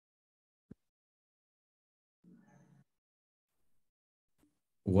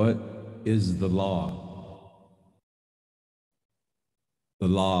What is the law? The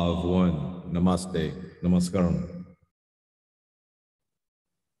law of one. Namaste. Namaskaram.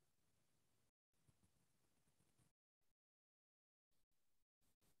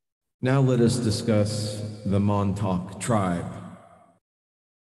 Now let us discuss the Montauk tribe.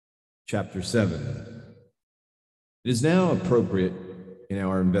 Chapter 7. It is now appropriate in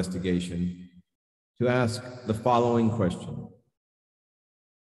our investigation to ask the following question.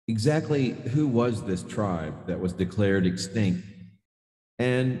 Exactly who was this tribe that was declared extinct,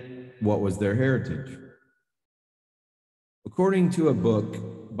 and what was their heritage? According to a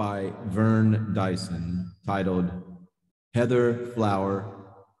book by Vern Dyson titled Heather Flower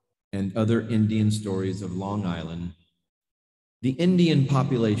and Other Indian Stories of Long Island, the Indian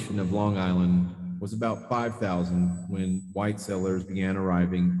population of Long Island was about 5,000 when white settlers began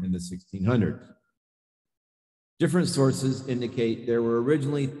arriving in the 1600s. Different sources indicate there were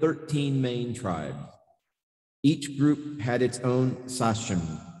originally 13 main tribes. Each group had its own sachem,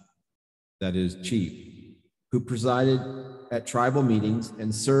 that is, chief, who presided at tribal meetings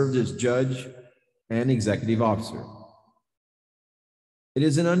and served as judge and executive officer. It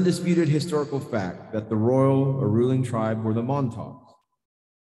is an undisputed historical fact that the royal or ruling tribe were the Montauks.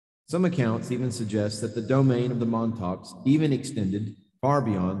 Some accounts even suggest that the domain of the Montauks even extended far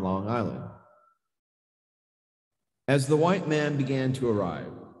beyond Long Island. As the white man began to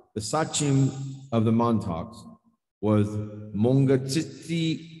arrive, the sachem of the Montauks was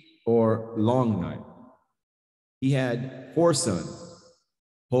Mongatsitsi or Long Night. He had 4 sons,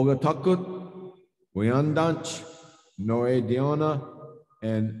 Hogatakut, Wyandanch, Noediona,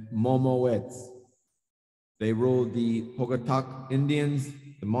 and Momowets. They ruled the Hogatak Indians,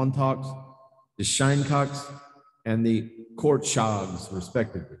 the Montauks, the Shinekaks, and the Kortshags,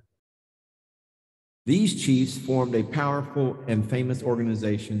 respectively. These chiefs formed a powerful and famous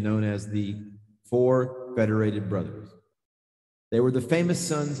organization known as the Four Federated Brothers. They were the famous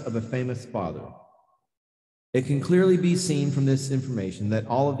sons of a famous father. It can clearly be seen from this information that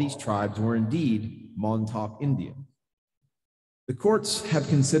all of these tribes were indeed Montauk Indians. The courts have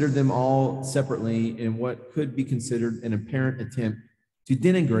considered them all separately in what could be considered an apparent attempt to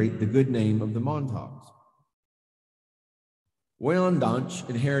denigrate the good name of the Montauks. Wyandanch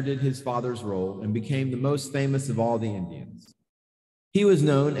inherited his father's role and became the most famous of all the Indians. He was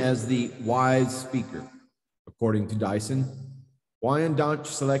known as the wise speaker. According to Dyson, Wyandanch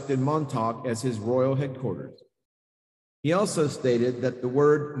selected Montauk as his royal headquarters. He also stated that the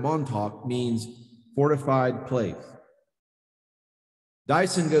word Montauk means fortified place.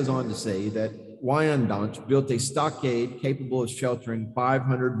 Dyson goes on to say that Wyandanch built a stockade capable of sheltering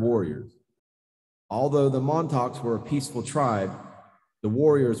 500 warriors. Although the Montauks were a peaceful tribe, the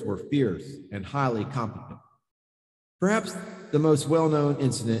warriors were fierce and highly competent. Perhaps the most well-known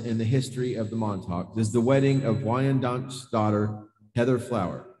incident in the history of the Montauks is the wedding of Wyandanch's daughter, Heather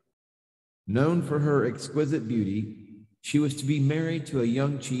Flower. Known for her exquisite beauty, she was to be married to a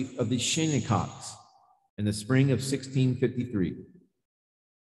young chief of the Shinekaks in the spring of 1653.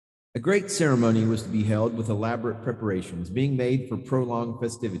 A great ceremony was to be held with elaborate preparations being made for prolonged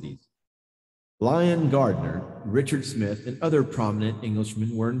festivities. Lyon Gardner, Richard Smith, and other prominent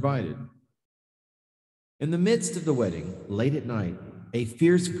Englishmen were invited. In the midst of the wedding, late at night, a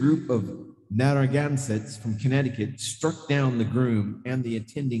fierce group of Narragansetts from Connecticut struck down the groom and the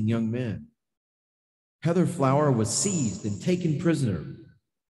attending young men. Heather Flower was seized and taken prisoner.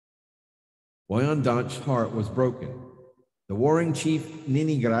 Wyandanch's heart was broken. The warring chief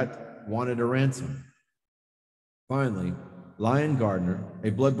Ninigrat wanted a ransom. Finally, Lyon Gardner,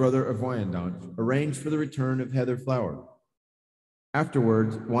 a blood brother of Wyandanch, arranged for the return of Heather Flower.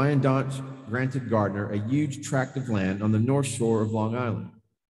 Afterwards, Wyandanch granted Gardner a huge tract of land on the north shore of Long Island.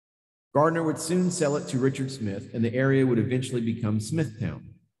 Gardner would soon sell it to Richard Smith, and the area would eventually become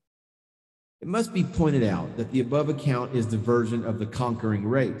Smithtown. It must be pointed out that the above account is the version of the conquering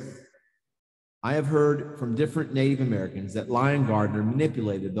race. I have heard from different Native Americans that Lyon Gardner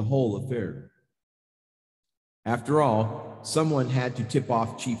manipulated the whole affair. After all, someone had to tip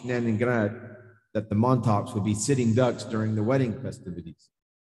off Chief Naningrad that the Montauks would be sitting ducks during the wedding festivities.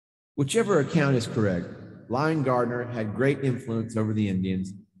 Whichever account is correct, Lyon Gardner had great influence over the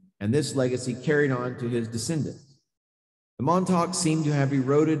Indians, and this legacy carried on to his descendants. The Montauks seem to have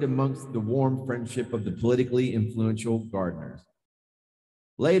eroded amongst the warm friendship of the politically influential Gardners.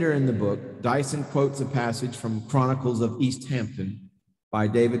 Later in the book, Dyson quotes a passage from Chronicles of East Hampton by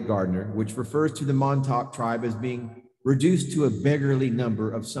David Gardner, which refers to the Montauk tribe as being reduced to a beggarly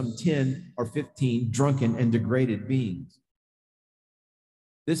number of some 10 or 15 drunken and degraded beings.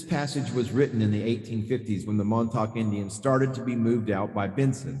 This passage was written in the 1850s when the Montauk Indians started to be moved out by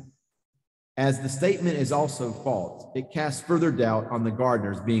Benson. As the statement is also false, it casts further doubt on the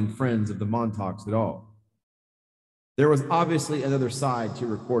Gardners being friends of the Montauks at all. There was obviously another side to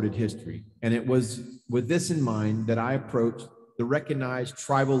recorded history, and it was with this in mind that I approached the recognized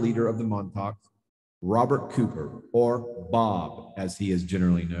tribal leader of the Montauks, Robert Cooper, or Bob, as he is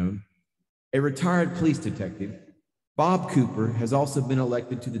generally known. A retired police detective, Bob Cooper has also been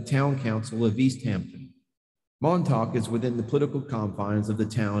elected to the town council of East Hampton. Montauk is within the political confines of the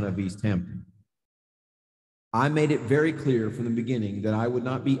town of East Hampton. I made it very clear from the beginning that I would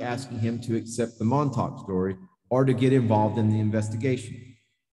not be asking him to accept the Montauk story or to get involved in the investigation.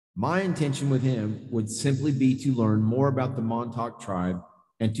 My intention with him would simply be to learn more about the Montauk tribe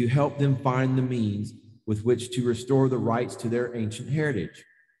and to help them find the means with which to restore the rights to their ancient heritage.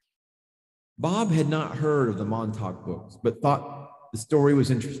 Bob had not heard of the Montauk books, but thought the story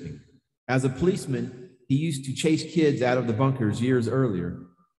was interesting. As a policeman, he used to chase kids out of the bunkers years earlier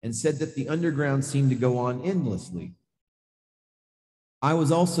and said that the underground seemed to go on endlessly. I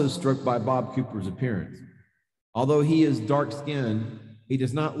was also struck by Bob Cooper's appearance. Although he is dark-skinned, he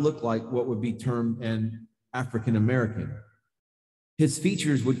does not look like what would be termed an African American. His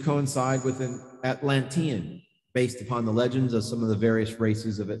features would coincide with an Atlantean, based upon the legends of some of the various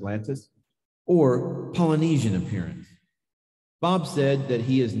races of Atlantis, or Polynesian appearance. Bob said that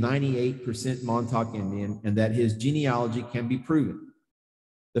he is 98% Montauk Indian and that his genealogy can be proven.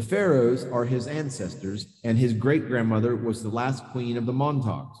 The Pharoahs are his ancestors, and his great-grandmother was the last queen of the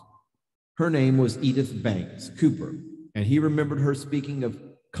Montauks. Her name was Edith Banks Cooper, and he remembered her speaking of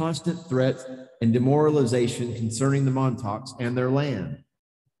constant threats and demoralization concerning the Montauks and their land.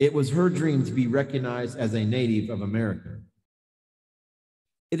 It was her dream to be recognized as a native of America.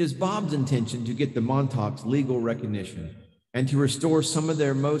 It is Bob's intention to get the Montauks legal recognition and to restore some of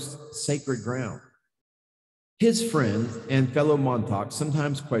their most sacred ground. His friends and fellow Montauks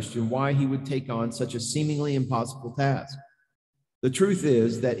sometimes question why he would take on such a seemingly impossible task. The truth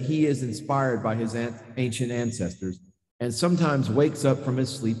is that he is inspired by his ancient ancestors and sometimes wakes up from his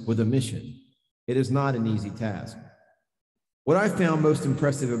sleep with a mission. It is not an easy task. What I found most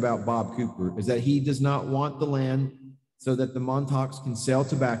impressive about Bob Cooper is that he does not want the land so that the Montauks can sell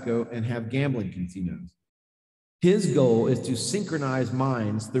tobacco and have gambling casinos. His goal is to synchronize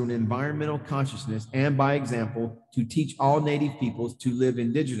minds through an environmental consciousness and, by example, to teach all native peoples to live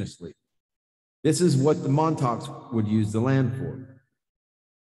indigenously. This is what the Montauks would use the land for.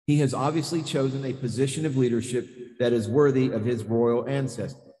 He has obviously chosen a position of leadership that is worthy of his royal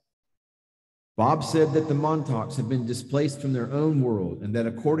ancestry. Bob said that the Montauks have been displaced from their own world and that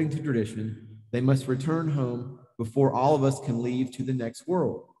according to tradition, they must return home before all of us can leave to the next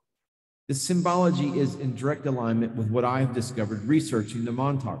world. This symbology is in direct alignment with what I have discovered researching the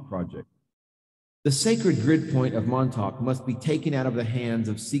Montauk Project. The sacred grid point of Montauk must be taken out of the hands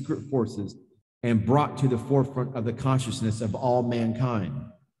of secret forces and brought to the forefront of the consciousness of all mankind.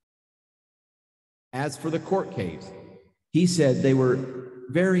 As for the court case, he said they were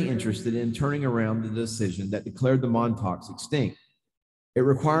very interested in turning around the decision that declared the Montauks extinct. It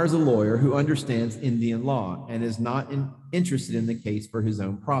requires a lawyer who understands Indian law and is not interested in the case for his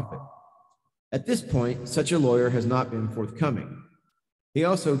own profit. At this point, such a lawyer has not been forthcoming. He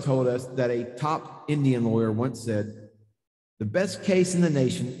also told us that a top Indian lawyer once said, "The best case in the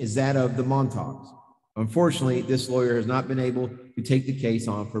nation is that of the Montauks." Unfortunately, this lawyer has not been able to take the case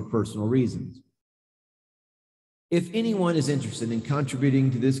on for personal reasons. If anyone is interested in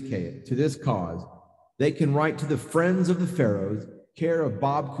contributing to this cause, they can write to the Friends of the Pharoahs, care of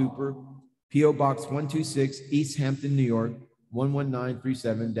Bob Cooper, P.O. Box 126, East Hampton, New York,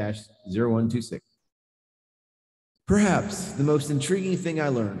 11937-0126. Perhaps the most intriguing thing I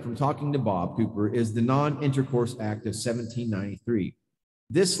learned from talking to Bob Cooper is the Non-Intercourse Act of 1793.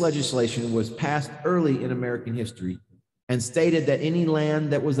 This legislation was passed early in American history and stated that any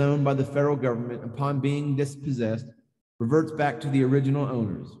land that was owned by the federal government upon being dispossessed reverts back to the original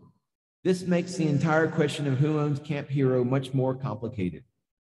owners. This makes the entire question of who owns Camp Hero much more complicated.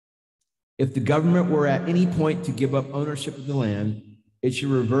 If the government were at any point to give up ownership of the land, it should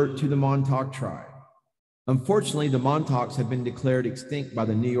revert to the Montauk tribe. Unfortunately, the Montauks have been declared extinct by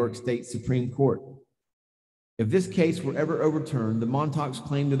the New York State Supreme Court. If this case were ever overturned, the Montauks'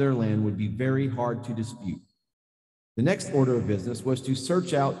 claim to their land would be very hard to dispute. The next order of business was to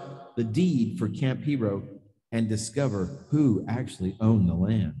search out the deed for Camp Hero and discover who actually owned the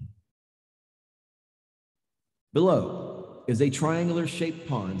land. Below is a triangular-shaped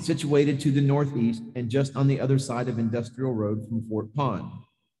pond situated to the northeast and just on the other side of Industrial Road from Fort Pond.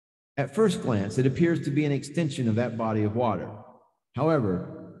 At first glance, it appears to be an extension of that body of water.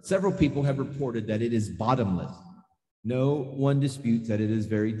 However, several people have reported that it is bottomless. No one disputes that it is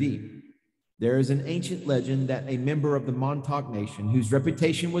very deep. There is an ancient legend that a member of the Montauk nation, whose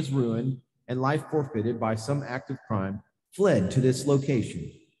reputation was ruined and life forfeited by some act of crime, fled to this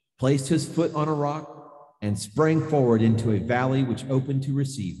location, placed his foot on a rock, and sprang forward into a valley which opened to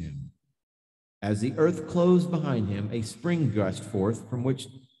receive him. As the earth closed behind him, a spring gushed forth from which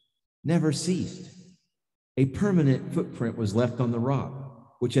never ceased. A permanent footprint was left on the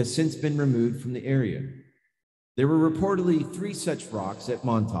rock, which has since been removed from the area. There were reportedly 3 such rocks at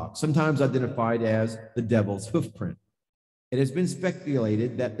Montauk, sometimes identified as the Devil's Hoofprint. It has been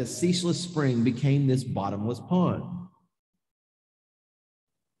speculated that the ceaseless spring became this bottomless pond.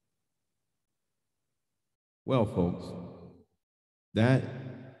 Well, folks, that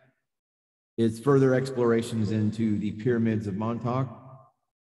is further explorations into the pyramids of Montauk.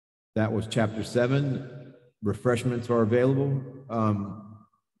 That was chapter 7. Refreshments are available.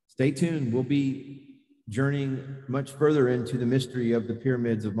 Stay tuned. We'll be journeying much further into the mystery of the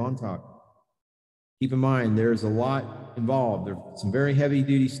pyramids of Montauk. Keep in mind, there's a lot involved. There's some very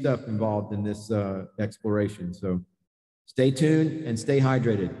heavy-duty stuff involved in this exploration. So stay tuned and stay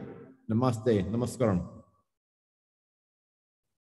hydrated. Namaste. Namaskaram.